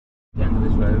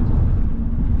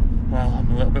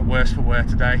worse for wear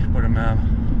today, but I'm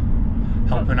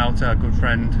helping out a good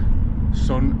friend,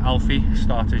 son Alfie,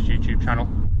 start his YouTube channel.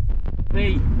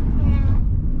 Hey.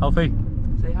 Alfie,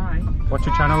 say hi. What's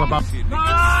your channel about? We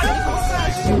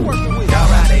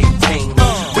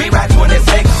ride 26,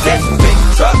 big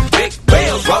truck, big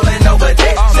wheels, rolling over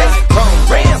Texas.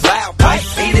 Chrome rims, loud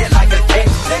pipes, eat it like a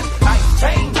Texan. Ice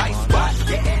chain, nice watch,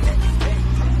 getting it.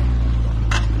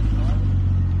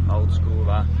 Old school,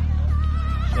 that.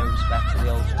 Show respect to the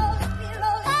old school.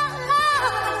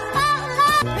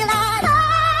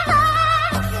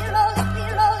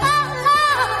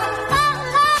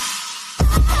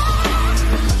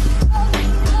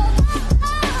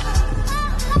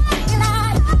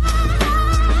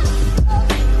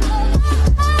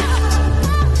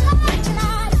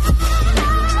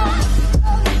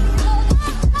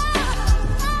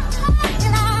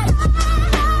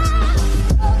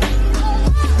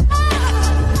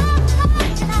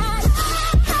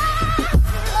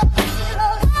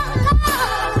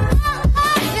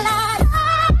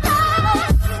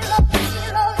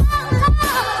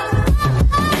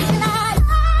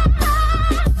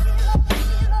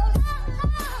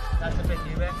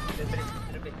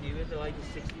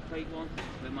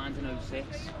 Mine's an 06,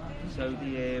 so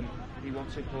the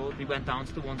what's it called? We went down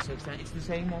to the 160. It's the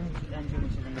same one engine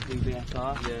which is in the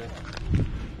BBSR. Yeah.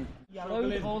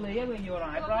 Yellow all here when your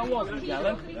eyebrow was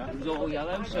yellow. It was all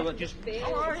yellow, so it just. But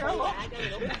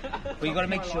you got to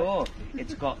make sure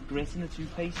it's got grit in the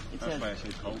toothpaste. It says. That's why I say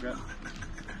Colgate.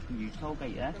 You use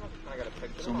Colgate, yeah.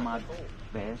 Some mad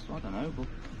burst, I don't know, but.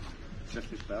 Just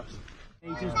his best.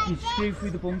 You screw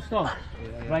through the bum stop,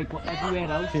 right, but everywhere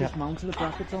else just mounted the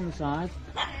brackets on the side.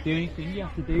 The only thing you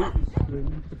have to do is screw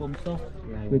into the bum stop,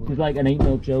 which is like an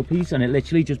 8mm drill piece, and it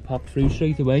literally just popped through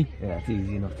straight away. Yeah, it's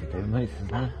easy enough to do, mate,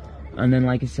 isn't it? And then,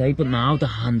 like I say, but now the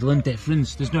handling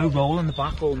difference, there's no roll in the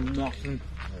back or nothing.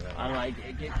 I like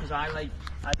it, because I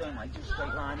don't like just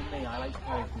straight lining me, I like to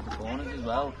carry through the corners as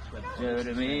well. Do you know what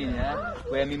I mean, yeah?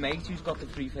 Where my mate who's got the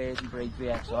 330 brake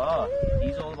VXR,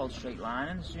 he's all about straight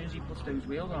lining. As soon as he puts those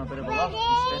wheels on a bit of a lock,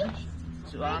 he's finished.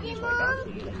 So I'm just like that,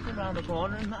 see you around the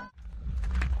corner and that.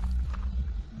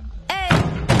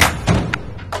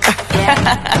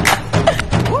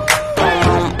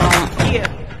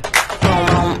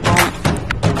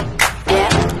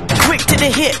 Quick to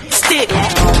the hip, stick.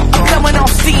 I'm coming on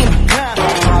scene.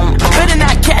 Better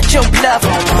not catch your bluff.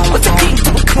 What's the king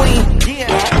to a queen?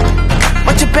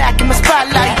 Watch your back in my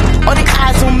spotlight. All the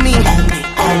eyes on me.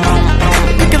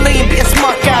 Pick a lane, be a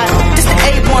smart guy. Just the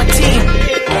A1 team.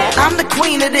 I'm the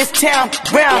queen of this town.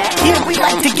 Round here we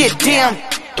like to get down.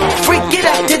 Freak it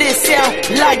up to this sound.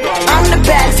 Like I'm the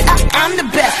best. I'm the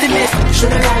best in this.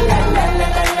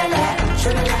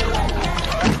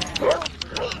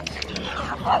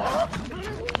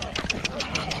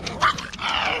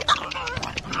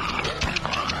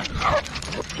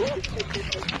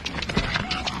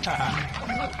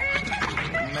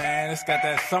 Man, it's got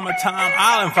that summertime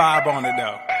island vibe on it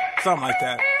though. Something like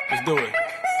that. Let's do it.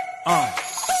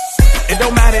 It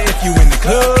don't matter if you in the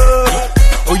club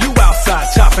or you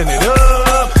outside chopping it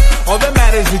up. All that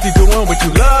matters is you doing what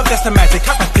you love. That's the magic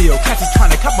copper feel. Catch us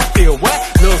trying to copper feel. What?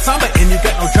 Little samba and you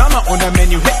got no drama on the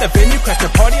menu. Hit the venue, crash the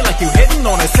party like you hitting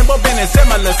on a symbol. Been in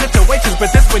similar situations,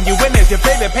 but this when you win is your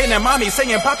favorite pain and mommy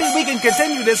singing Poppy. We can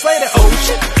continue this later. Oh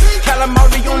shit,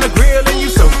 calamari on the grill and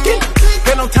you soaking.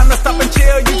 Got no time to stop and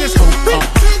chill. You just hoping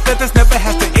that this never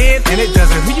has to end, and it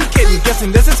doesn't. Who you kidding?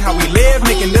 Guessing this is how we live,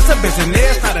 making this a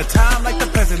business. Not a time like the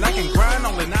present. I can grind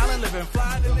on an island, living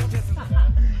fly.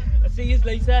 I'll see you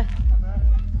later.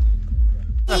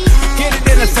 Get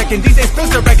it in a second. DJ spins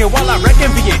the record while I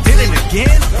reckon VA did it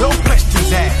again. No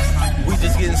questions asked. We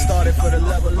just getting started for the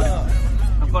level up.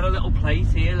 I've got a little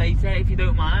place here later, if you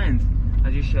don't mind.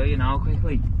 I'll just show you now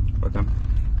quickly. Okay.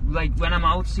 Like when I'm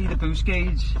out, see the boost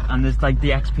gauge, and there's like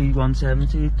the XP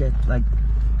 170. Get like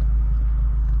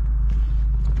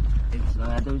it's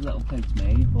those little plates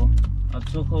made, but I've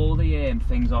took all the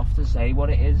things off to say what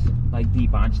it is, like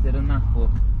debadged it and that, but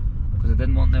because I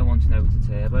didn't want no one to know it's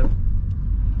a turbo.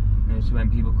 So when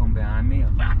people come behind me,